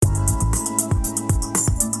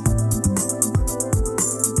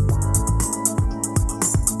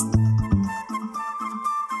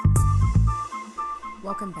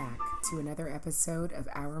to another episode of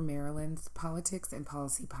Our Maryland's Politics and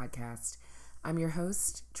Policy Podcast. I'm your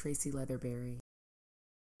host, Tracy Leatherberry.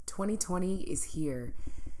 2020 is here,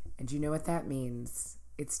 and you know what that means.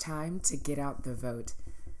 It's time to get out the vote.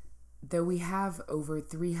 Though we have over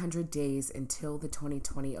 300 days until the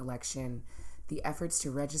 2020 election, the efforts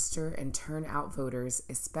to register and turn out voters,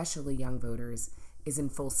 especially young voters, is in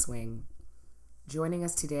full swing. Joining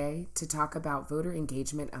us today to talk about voter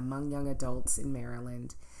engagement among young adults in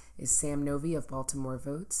Maryland is Sam Novey of Baltimore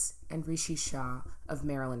Votes and Rishi Shah of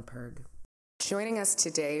Maryland PIRG. Joining us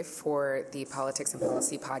today for the Politics and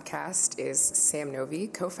Policy Podcast is Sam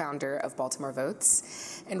Novey, co-founder of Baltimore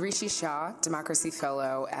Votes, and Rishi Shah, Democracy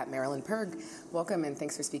Fellow at Maryland PIRG. Welcome and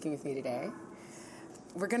thanks for speaking with me today.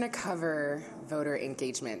 We're going to cover voter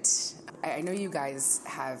engagement. I know you guys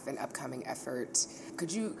have an upcoming effort.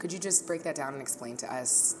 Could you just break that down and explain to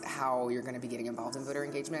us how you're going to be getting involved in voter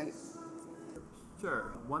engagement?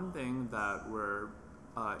 Sure. One thing that we're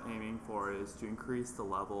aiming for is to increase the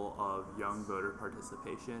level of young voter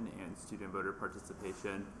participation and student voter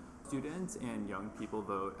participation. Students and young people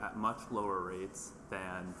vote at much lower rates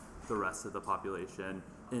than the rest of the population.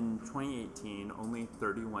 In 2018, only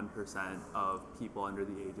 31% of people under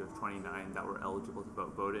the age of 29 that were eligible to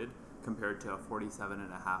vote voted, compared to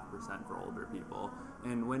 47.5% for older people.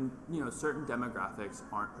 And when certain demographics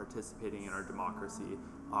aren't participating in our democracy,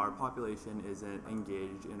 our population isn't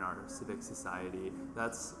engaged in our civic society,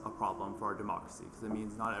 that's a problem for our democracy because it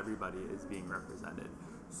means not everybody is being represented.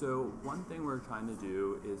 So one thing we're trying to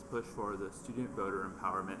do is push for the Student Voter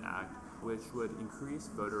Empowerment Act, which would increase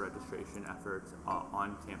voter registration efforts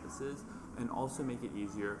on campuses and also make it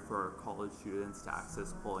easier for college students to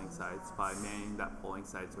access polling sites by manning that polling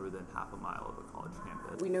sites are within half a mile of a college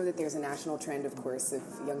campus. We know that there's a national trend, of course, of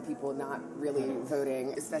young people not really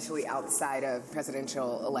voting, especially outside of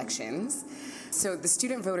presidential elections. So the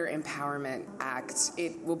Student Voter Empowerment Act,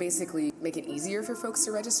 it will basically make it easier for folks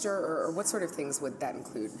to register, or what sort of things would that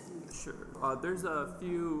include? Sure. There's a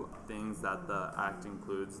few things that the Act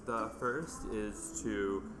includes. The first is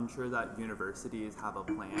to ensure that universities have a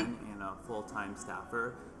plan and a full-time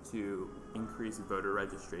staffer to increase voter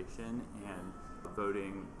registration and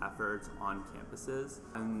voting efforts on campuses.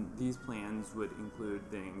 And these plans would include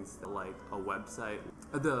things like a website.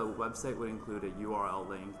 The website would include a URL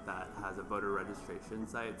link that has a voter registration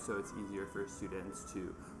site, so it's easier for students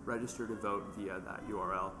to register to vote via that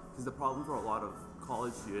URL. Because the problem for a lot of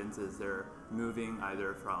college students is they're moving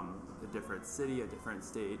either from a different city, a different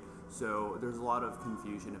state, so there's a lot of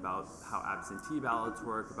confusion about how absentee ballots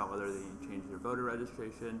work, about whether they change their voter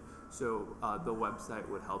registration, so the website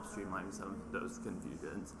would help streamline some of those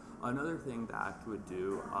confusions. Another thing the Act would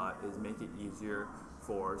do is make it easier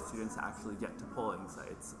for students to actually get to polling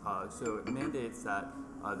sites. So it mandates that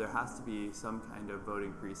there has to be some kind of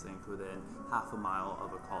voting precinct within half a mile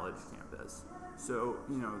of a college campus. So,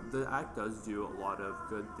 the Act does do a lot of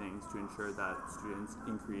good things to ensure that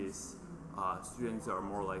students are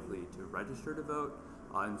more likely to register to vote,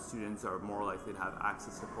 and students are more likely to have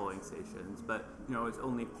access to polling stations. But, it's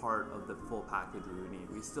only part of the full package we need.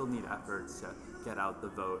 We still need efforts to get out the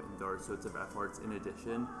vote, and there are sorts of efforts in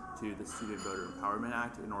addition to the Student Voter Empowerment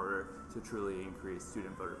Act in order to truly increase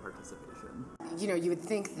student voter participation. You would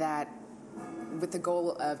think that with the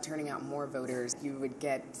goal of turning out more voters, you would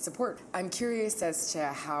get support. I'm curious as to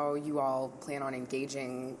how you all plan on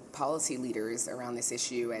engaging policy leaders around this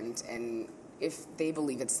issue and if they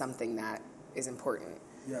believe it's something that is important.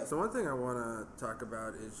 Yeah, so one thing I want to talk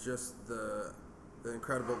about is just the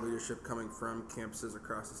incredible leadership coming from campuses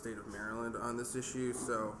across the state of Maryland on this issue.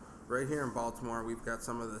 So right here in Baltimore, we've got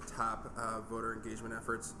some of the top voter engagement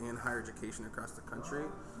efforts in higher education across the country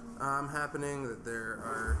happening. That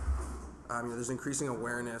there's increasing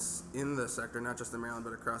awareness in the sector, not just in Maryland,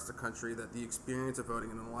 but across the country, that the experience of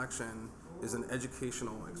voting in an election is an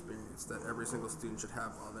educational experience that every single student should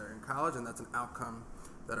have while they're in college, and that's an outcome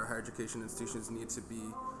that our higher education institutions need to be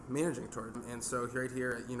managing toward. And so right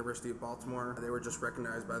here at University of Baltimore, they were just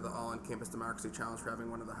recognized by the All-on-Campus Democracy Challenge for having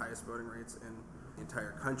one of the highest voting rates in the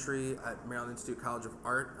entire country. At Maryland Institute College of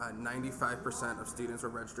Art, 95% of students were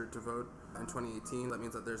registered to vote in 2018. That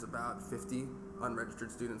means that there's about 50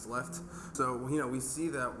 unregistered students left. So, we see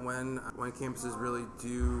that when campuses really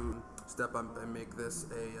do step up and make this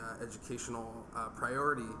a educational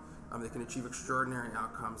priority, they can achieve extraordinary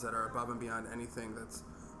outcomes that are above and beyond anything that's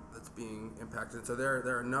being impacted. And so there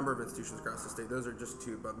are a number of institutions across the state. Those are just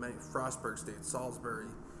two, but many: Frostburg State, Salisbury,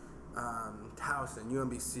 Towson,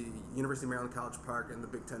 UMBC, University of Maryland College Park, and the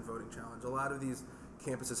Big Ten Voting Challenge. A lot of these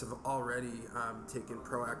campuses have already taken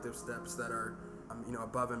proactive steps that are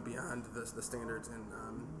above and beyond the standards and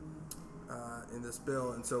in this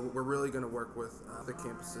bill, and so we're really going to work with the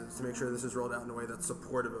campuses to make sure this is rolled out in a way that's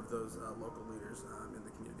supportive of those local leaders in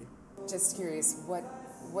the community. Just curious,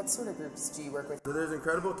 what sort of groups do you work with? So there's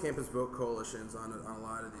incredible campus vote coalitions on a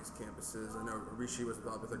lot of these campuses. I know Rishi was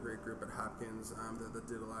involved with a great group at Hopkins that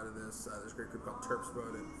did a lot of this. There's a great group called Terps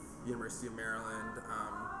Vote at the University of Maryland,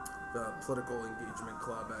 the Political Engagement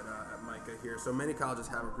Club at MICA here. So many colleges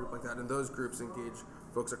have a group like that, and those groups engage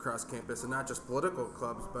folks across campus, and not just political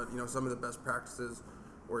clubs, but some of the best practices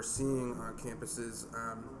we're seeing on campuses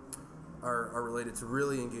are related to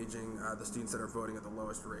really engaging the students that are voting at the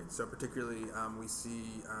lowest rate. So particularly we see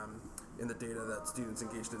in the data that students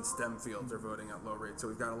engaged in STEM fields are voting at low rates. So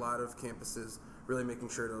we've got a lot of campuses really making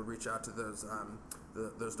sure to reach out to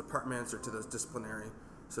those departments or to those disciplinary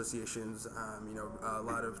associations. A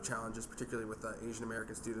lot of challenges, particularly with Asian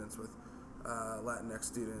American students, with Latinx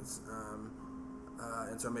students.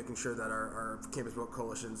 And so making sure that our campus vote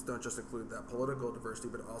coalitions don't just include that political diversity,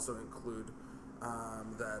 but also include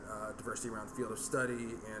that diversity around field of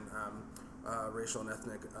study and racial and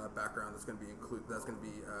ethnic background that's going to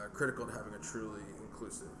be critical to having a truly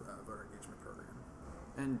inclusive voter engagement program.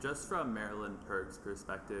 And just from Maryland PERG's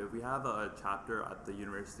perspective, we have a chapter at the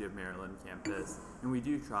University of Maryland campus, and we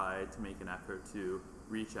do try to make an effort to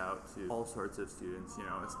reach out to all sorts of students,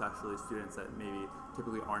 especially students that maybe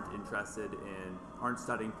typically aren't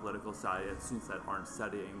studying political science, students that aren't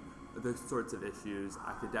studying those sorts of issues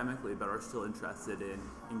academically, but are still interested in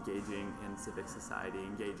engaging in civic society,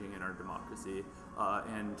 engaging in our democracy.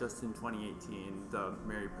 And just in 2018, the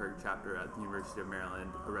Mary Perg chapter at the University of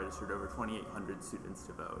Maryland registered over 2,800 students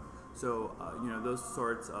to vote. So, those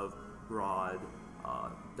sorts of broad,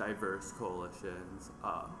 diverse coalitions,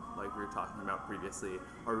 like we were talking about previously,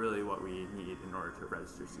 are really what we need in order to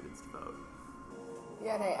register students to vote.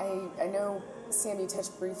 Yeah, and I know, Sam, you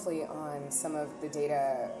touched briefly on some of the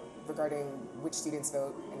data regarding which students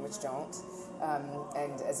vote and which don't.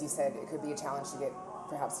 And as you said, it could be a challenge to get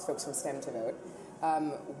perhaps folks from STEM to vote.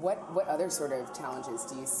 What other sort of challenges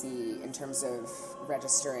do you see in terms of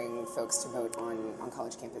registering folks to vote on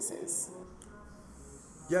college campuses?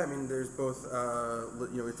 Yeah, there's both,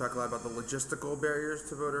 we talk a lot about the logistical barriers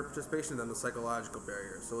to voter participation and then the psychological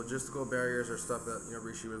barriers. So logistical barriers are stuff that,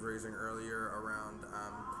 Rishi was raising earlier around,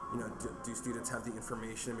 do students have the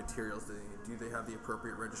information and materials they need? Do they have the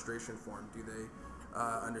appropriate registration form? Do they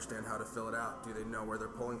understand how to fill it out? Do they know where their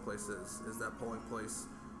polling place is? Is that polling place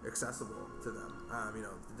accessible to them?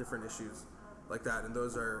 The different issues like that. And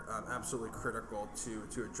those are absolutely critical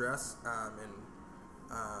to address and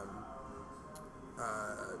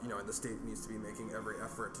the state needs to be making every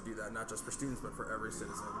effort to do that, not just for students, but for every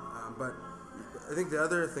citizen. But I think the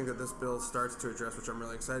other thing that this bill starts to address, which I'm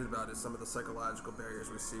really excited about, is some of the psychological barriers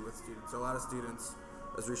we see with students. So a lot of students,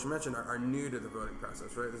 as Rishi mentioned, are new to the voting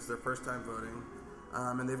process, right? This is their first time voting,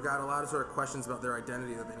 and they've got a lot of sort of questions about their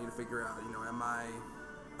identity that they need to figure out. Am I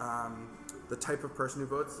the type of person who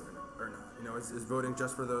votes or not? Is voting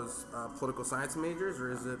just for those political science majors,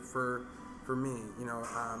 or is it for me?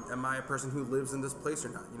 Am I a person who lives in this place or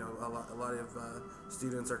not? A lot of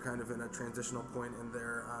students are kind of in a transitional point in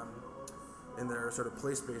their sort of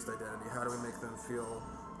place-based identity. How do we make them feel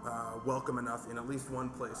welcome enough in at least one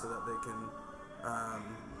place so that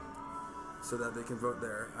they can vote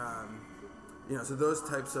there? So those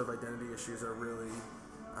types of identity issues are really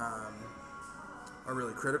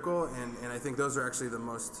critical, and I think those are actually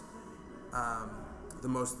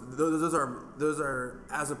those are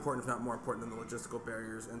as important, if not more important, than the logistical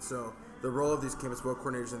barriers. And so the role of these campus vote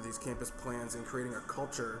coordinators and these campus plans in creating a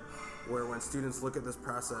culture where when students look at this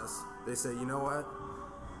process, they say, you know what,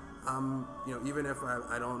 even if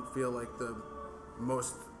I don't feel like the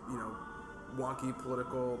most, wonky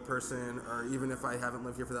political person, or even if I haven't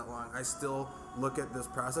lived here for that long, I still look at this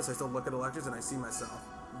process, I still look at elections, and I see myself,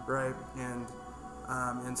 right? And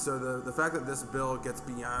so the fact that this bill gets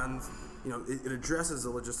beyond, it addresses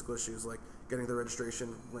the logistical issues like getting the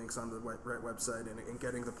registration links on the right website and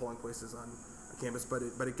getting the polling places on campus,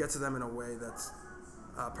 but it gets to them in a way that's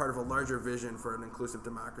part of a larger vision for an inclusive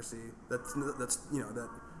democracy that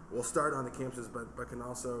will start on the campuses, but can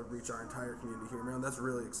also reach our entire community here in Maryland. That's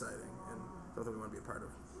really exciting and something we want to be a part of.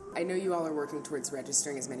 I know you all are working towards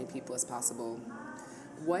registering as many people as possible.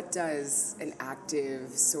 What does an active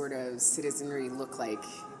sort of citizenry look like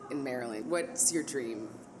in Maryland? What's your dream?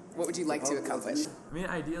 What would you like to accomplish? I mean,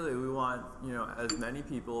 ideally, we want, as many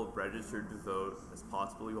people registered to vote as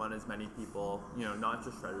possible. We want as many people, not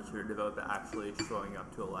just registered to vote, but actually showing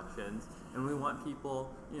up to elections. And we want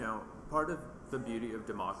people, part of the beauty of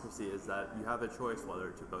democracy is that you have a choice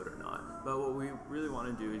whether to vote or not. But what we really want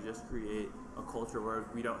to do is just create a culture where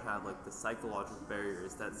we don't have like the psychological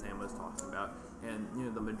barriers that Sam was talking about. And,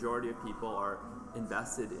 the majority of people are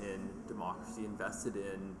invested in democracy, invested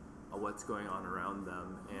in what's going on around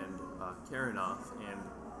them, and care enough and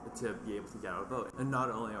to be able to get out a vote. And not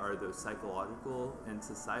only are those psychological and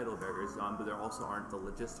societal barriers gone, but there also aren't the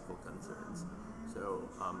logistical concerns. So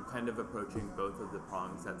kind of approaching both of the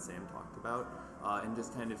prongs that Sam talked about, and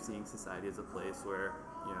just kind of seeing society as a place where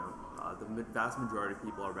the vast majority of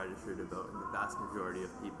people are registered to vote, and the vast majority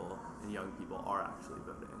of people and young people are actually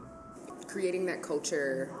voting. Creating that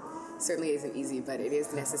culture certainly isn't easy, but it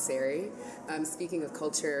is necessary. Speaking of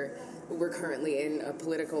culture, we're currently in a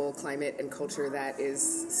political climate and culture that is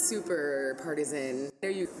super partisan.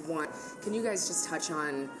 Can you guys just touch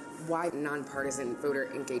on why nonpartisan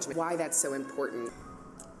voter engagement, why that's so important?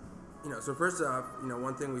 So first off,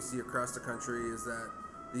 one thing we see across the country is that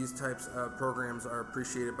these types of programs are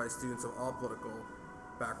appreciated by students of all political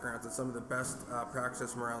backgrounds, and some of the best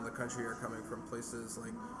practices from around the country are coming from places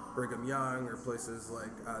like Brigham Young or places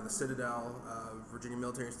like the Citadel, Virginia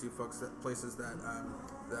Military Institute, places that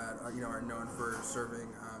are known for serving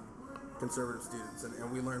conservative students,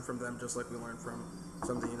 and we learn from them just like we learn from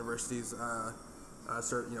some of the universities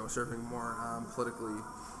serving more politically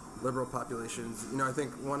liberal populations. I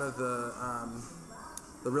think one of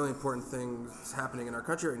the really important things happening in our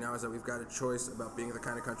country right now is that we've got a choice about being the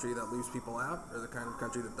kind of country that leaves people out or the kind of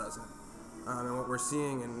country that doesn't. And what we're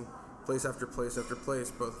seeing in place after place after place,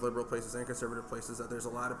 both liberal places and conservative places, that there's a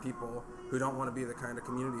lot of people who don't want to be the kind of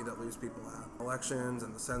community that leaves people out. Elections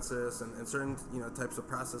and the census and certain types of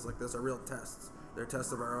process like this are real tests. They're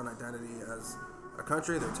tests of our own identity as a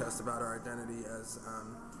country. They're tests about our identity as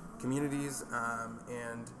communities.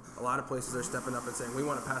 And a lot of places are stepping up and saying, we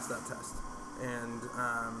want to pass that test.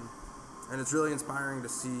 And it's really inspiring to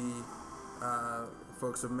see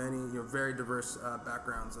folks of many very diverse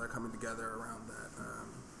backgrounds coming together around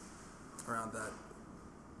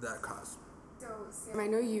that cause. So, Sam, I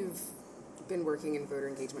know you've been working in voter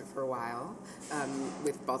engagement for a while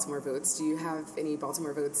with Baltimore Votes. Do you have any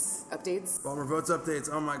Baltimore Votes updates? Baltimore Votes updates.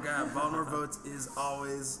 Oh my God, Baltimore Votes is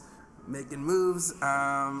always making moves.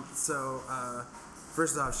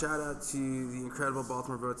 First off, shout out to the incredible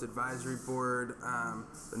Baltimore Votes Advisory Board,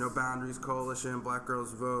 the No Boundaries Coalition, Black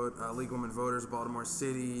Girls Vote, League of Women Voters, Baltimore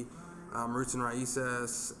City, Roots and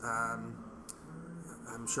Raíces.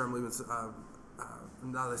 I'm sure I'm leaving,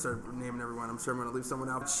 now that I started naming everyone, I'm sure I'm going to leave someone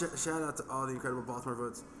out. Shout out to all the incredible Baltimore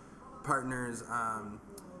Votes partners.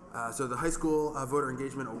 So the high school voter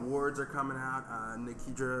engagement awards are coming out.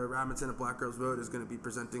 Nikidra Robinson of Black Girls Vote is going to be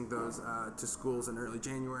presenting those to schools in early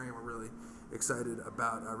January, and we're really excited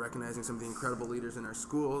about recognizing some of the incredible leaders in our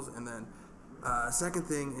schools. And then second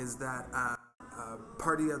thing is that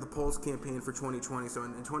Party at the Polls campaign for 2020. So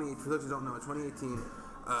in 2018, for those who don't know, in 2018,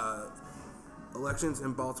 elections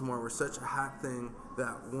in Baltimore were such a hot thing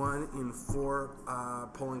that 1 in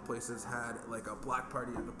 4 polling places had like a black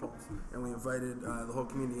party at the polls, and we invited the whole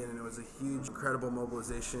community in, and it was a huge, incredible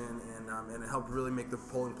mobilization, and it helped really make the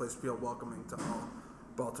polling place feel welcoming to all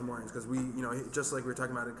Baltimoreans, because we, just like we were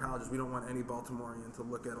talking about in colleges, we don't want any Baltimorean to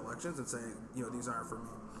look at elections and say, these aren't for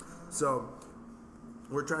me. So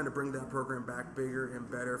we're trying to bring that program back bigger and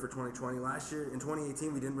better for 2020. Last year, in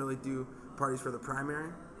 2018, we didn't really do parties for the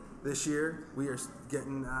primary. This year, we are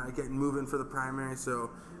getting moving for the primary.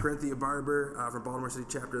 So Corinthia Barber from Baltimore City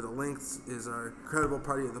Chapter of the Lynx is our incredible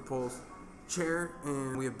Party at the Polls chair,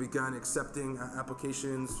 and we have begun accepting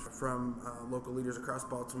applications from local leaders across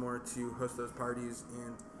Baltimore to host those parties,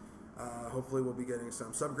 and hopefully we'll be getting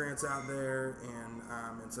some sub-grants out there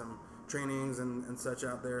and some trainings and such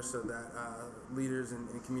out there, so that leaders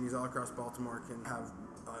and communities all across Baltimore can have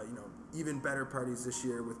even better parties this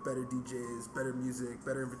year with better DJs, better music,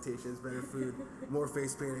 better invitations, better food, more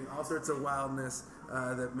face painting, all sorts of wildness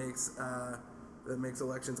that makes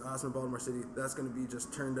elections awesome in Baltimore City. That's going to be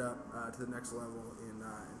just turned up to the next level in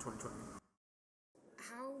 2020.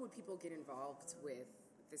 How would people get involved with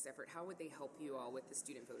this effort? How would they help you all with the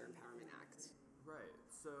Student Voter Empowerment Act? Right.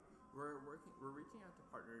 So we're reaching out to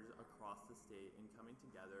partners across the state and coming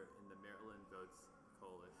together in the Maryland Votes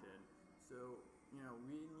Coalition. So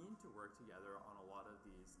we need to work together on a lot of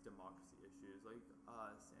these democracy issues. Like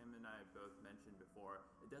Sam and I both mentioned before,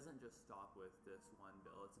 it doesn't just stop with this one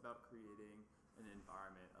bill. It's about creating an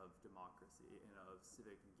environment of democracy and of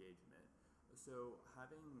civic engagement. So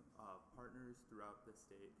having partners throughout the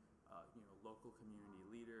state, local community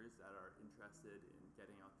leaders that are interested in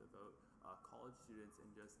getting out the vote, college students, and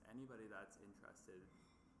just anybody that's interested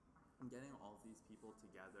in getting all of these people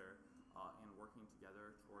together and working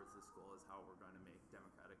together towards this goal is how we're going to make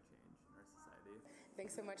democratic change in our society.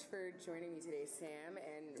 Thanks so much for joining me today, Sam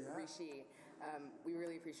and Rishi. We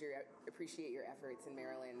really appreciate your efforts in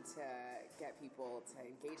Maryland to get people to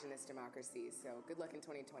engage in this democracy. So good luck in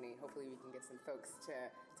 2020. Hopefully we can get some folks to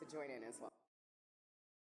join in as well.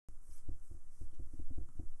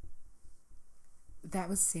 That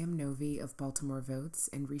was Sam Novey of Baltimore Votes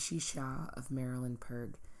and Rishi Shah of Maryland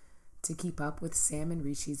PIRG. To keep up with Sam and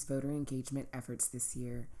Rishi's voter engagement efforts this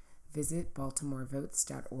year, visit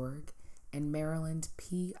baltimorevotes.org and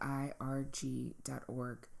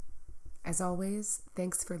marylandpirg.org. As always,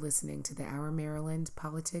 thanks for listening to the Our Maryland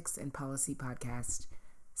Politics and Policy Podcast.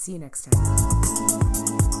 See you next time.